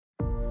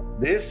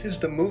This is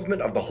the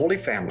movement of the Holy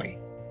Family.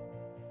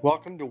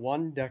 Welcome to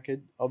One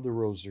Decade of the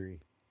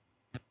Rosary.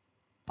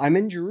 I'm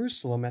in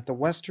Jerusalem at the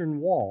Western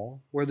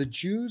Wall, where the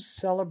Jews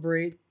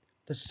celebrate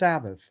the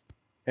Sabbath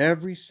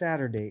every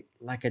Saturday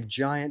like a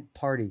giant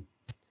party.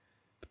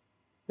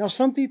 Now,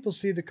 some people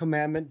see the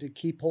commandment to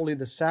keep holy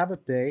the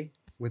Sabbath day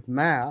with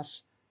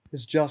Mass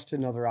as just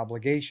another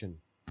obligation.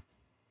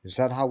 Is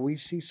that how we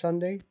see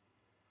Sunday?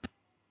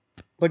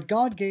 But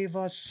God gave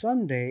us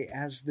Sunday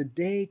as the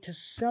day to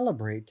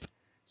celebrate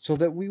so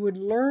that we would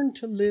learn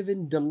to live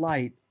in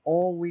delight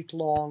all week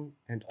long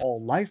and all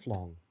life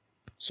long.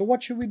 So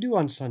what should we do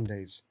on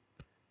Sundays?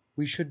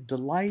 We should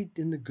delight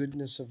in the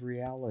goodness of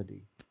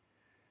reality.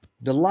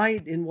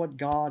 Delight in what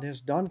God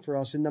has done for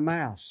us in the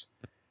Mass.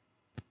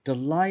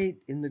 Delight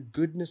in the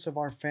goodness of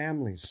our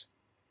families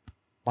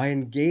by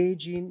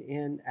engaging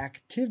in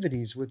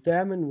activities with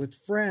them and with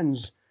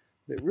friends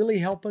that really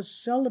help us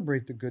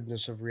celebrate the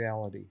goodness of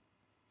reality.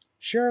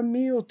 Share a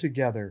meal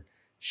together.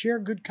 Share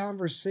good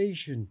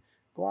conversation.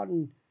 Go out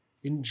and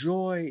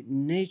enjoy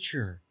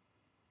nature.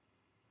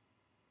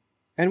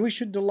 And we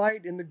should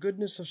delight in the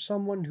goodness of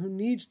someone who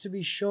needs to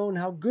be shown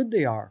how good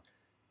they are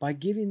by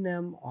giving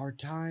them our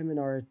time and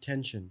our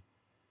attention,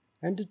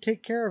 and to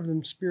take care of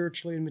them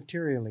spiritually and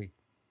materially.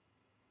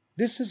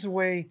 This is the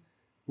way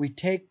we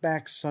take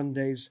back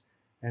Sundays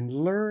and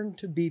learn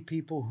to be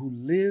people who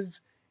live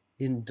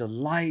in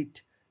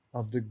delight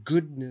of the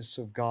goodness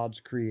of God's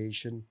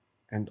creation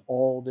and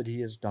all that He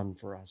has done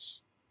for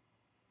us.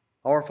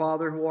 Our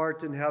Father who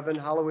art in heaven,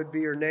 hallowed be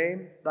your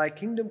name. Thy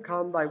kingdom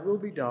come, thy will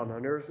be done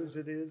on earth as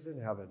it is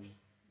in heaven.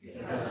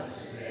 Give us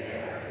this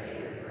day our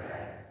daily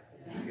bread,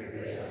 and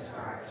forgive us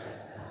our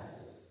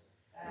trespasses,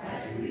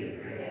 as we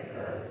forgive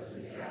those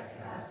who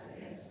trespass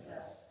against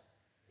us.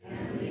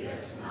 And lead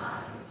us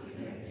not into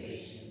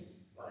temptation,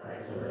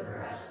 but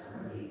deliver us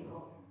from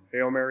evil.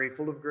 Hail Mary,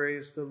 full of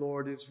grace, the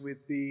Lord is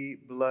with thee.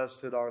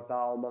 Blessed art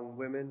thou among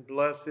women.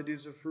 Blessed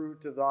is the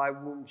fruit of thy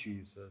womb,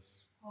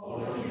 Jesus.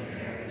 Holy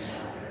Mary,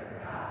 Mother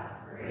of God,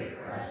 pray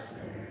for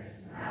us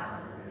sinners,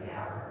 now and at the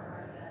hour of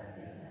our death.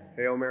 Amen.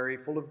 Hail Mary,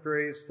 full of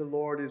grace, the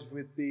Lord is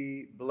with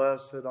thee.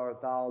 Blessed art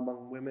thou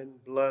among women.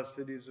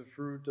 Blessed is the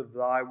fruit of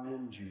thy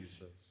womb,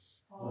 Jesus.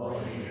 Holy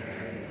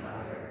Mary,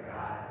 Mother of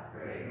God,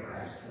 pray for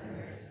us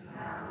sinners,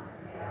 now and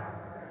at the hour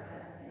of our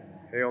death.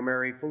 Amen. Hail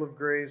Mary, full of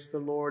grace, the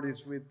Lord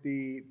is with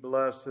thee.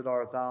 Blessed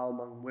art thou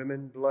among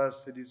women.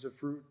 Blessed is the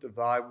fruit of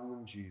thy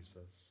womb,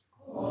 Jesus.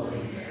 Holy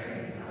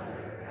Mary,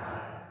 Mother of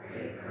God,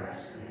 pray for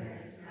us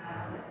sinners,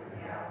 now and at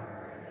the hour of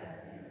our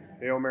death. Amen.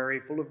 Hail Mary,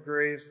 full of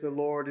grace, the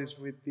Lord is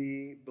with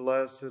thee.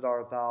 Blessed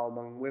art thou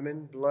among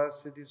women.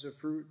 Blessed is the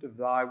fruit of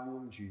thy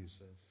womb,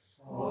 Jesus.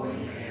 Holy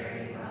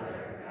Mary,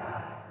 Mother of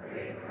God,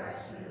 pray for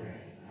us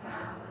sinners,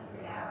 now and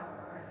at the hour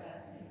of our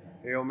death.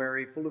 Amen. Hail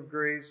Mary, full of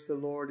grace, the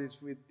Lord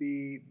is with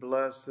thee.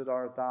 Blessed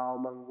art thou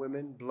among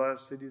women.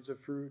 Blessed is the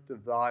fruit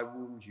of thy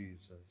womb,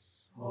 Jesus.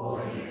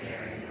 Holy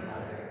Mary,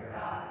 Mother of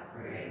God,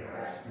 pray for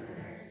us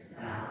sinners,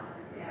 now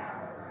and at the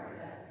hour of our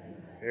death.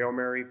 Amen. Hail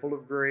Mary, full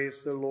of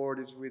grace, the Lord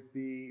is with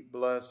thee.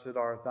 Blessed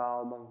art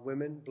thou among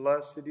women.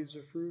 Blessed is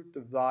the fruit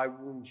of thy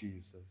womb,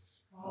 Jesus.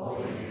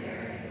 Holy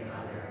Mary,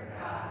 Mother of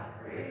God,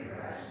 pray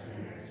for us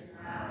sinners,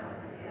 now and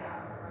at the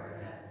hour of our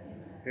death.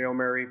 Amen. Hail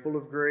Mary, full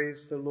of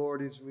grace, the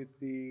Lord is with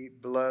thee.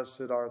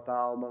 Blessed art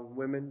thou among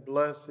women.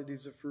 Blessed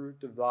is the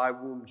fruit of thy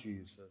womb,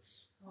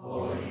 Jesus.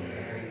 Holy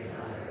Mary,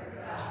 Mother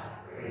of God,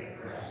 pray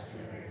for us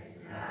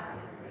sinners, now and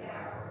at the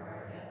hour of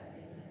our death.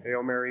 Amen.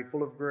 Hail Mary,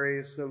 full of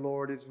grace, the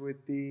Lord is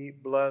with thee.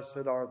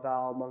 Blessed art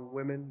thou among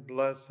women.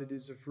 Blessed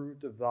is the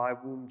fruit of thy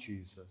womb,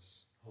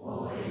 Jesus.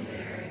 Holy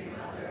Mary,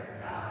 Mother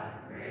of God,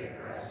 pray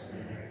for us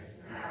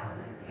sinners, now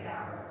and at the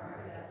hour of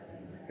our death.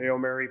 Amen. Hail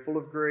Mary, full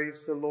of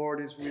grace, the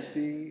Lord is with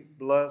thee.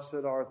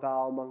 Blessed art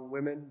thou among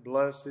women.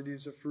 Blessed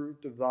is the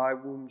fruit of thy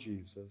womb,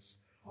 Jesus.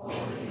 Holy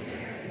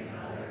Mary,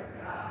 Mother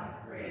of God,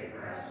 pray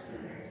for us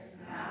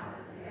sinners, now and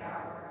at the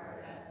hour of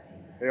our death.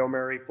 Amen. Hail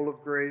Mary, full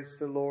of grace,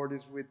 the Lord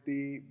is with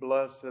thee.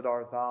 Blessed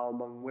art thou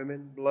among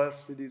women.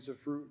 Blessed is the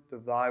fruit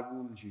of thy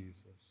womb,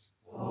 Jesus.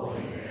 Holy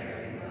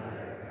Mary,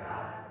 Mother of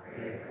God,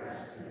 pray for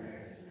us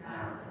sinners,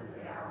 now and at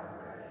the hour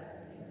of our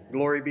death. Amen.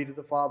 Glory be to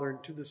the Father,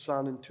 and to the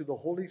Son, and to the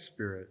Holy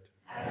Spirit.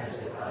 As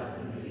it was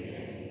in the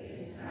beginning,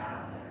 is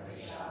now, and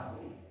ever shall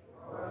be,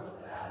 world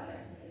without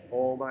end. Amen.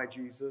 O my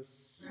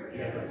Jesus,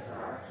 Forgive us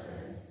our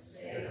sins,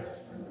 save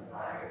us from the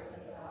fires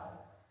of God.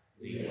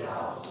 Lead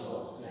all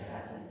souls to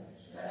heaven,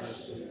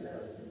 especially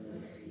those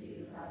in most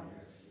need of thy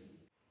mercy.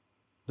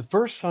 the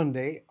first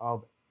Sunday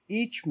of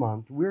each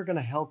month, we're going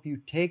to help you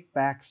take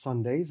back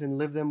Sundays and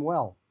live them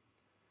well.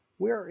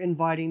 We're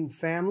inviting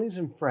families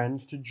and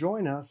friends to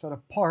join us at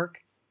a park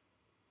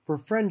for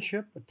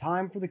friendship, a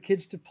time for the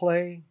kids to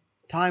play,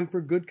 time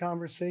for good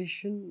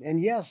conversation,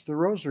 and yes, the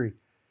Rosary.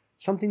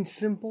 Something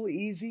simple,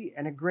 easy,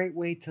 and a great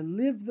way to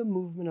live the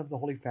movement of the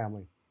Holy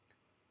Family.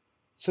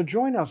 So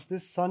join us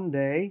this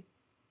Sunday,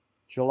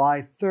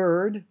 July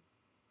 3rd,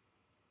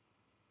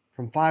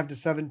 from 5 to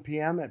 7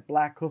 p.m. at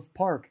Blackhoof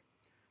Park.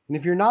 And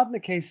if you're not in the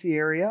KC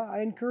area,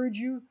 I encourage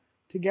you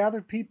to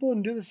gather people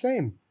and do the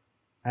same.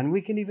 And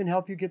we can even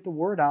help you get the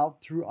word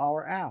out through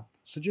our app.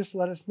 So just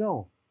let us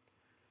know.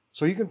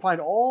 So you can find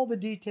all the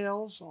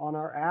details on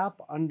our app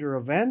under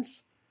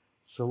events.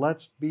 So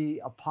let's be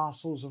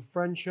apostles of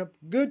friendship,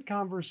 good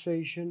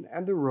conversation,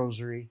 and the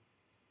rosary.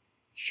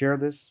 Share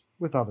this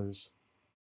with others.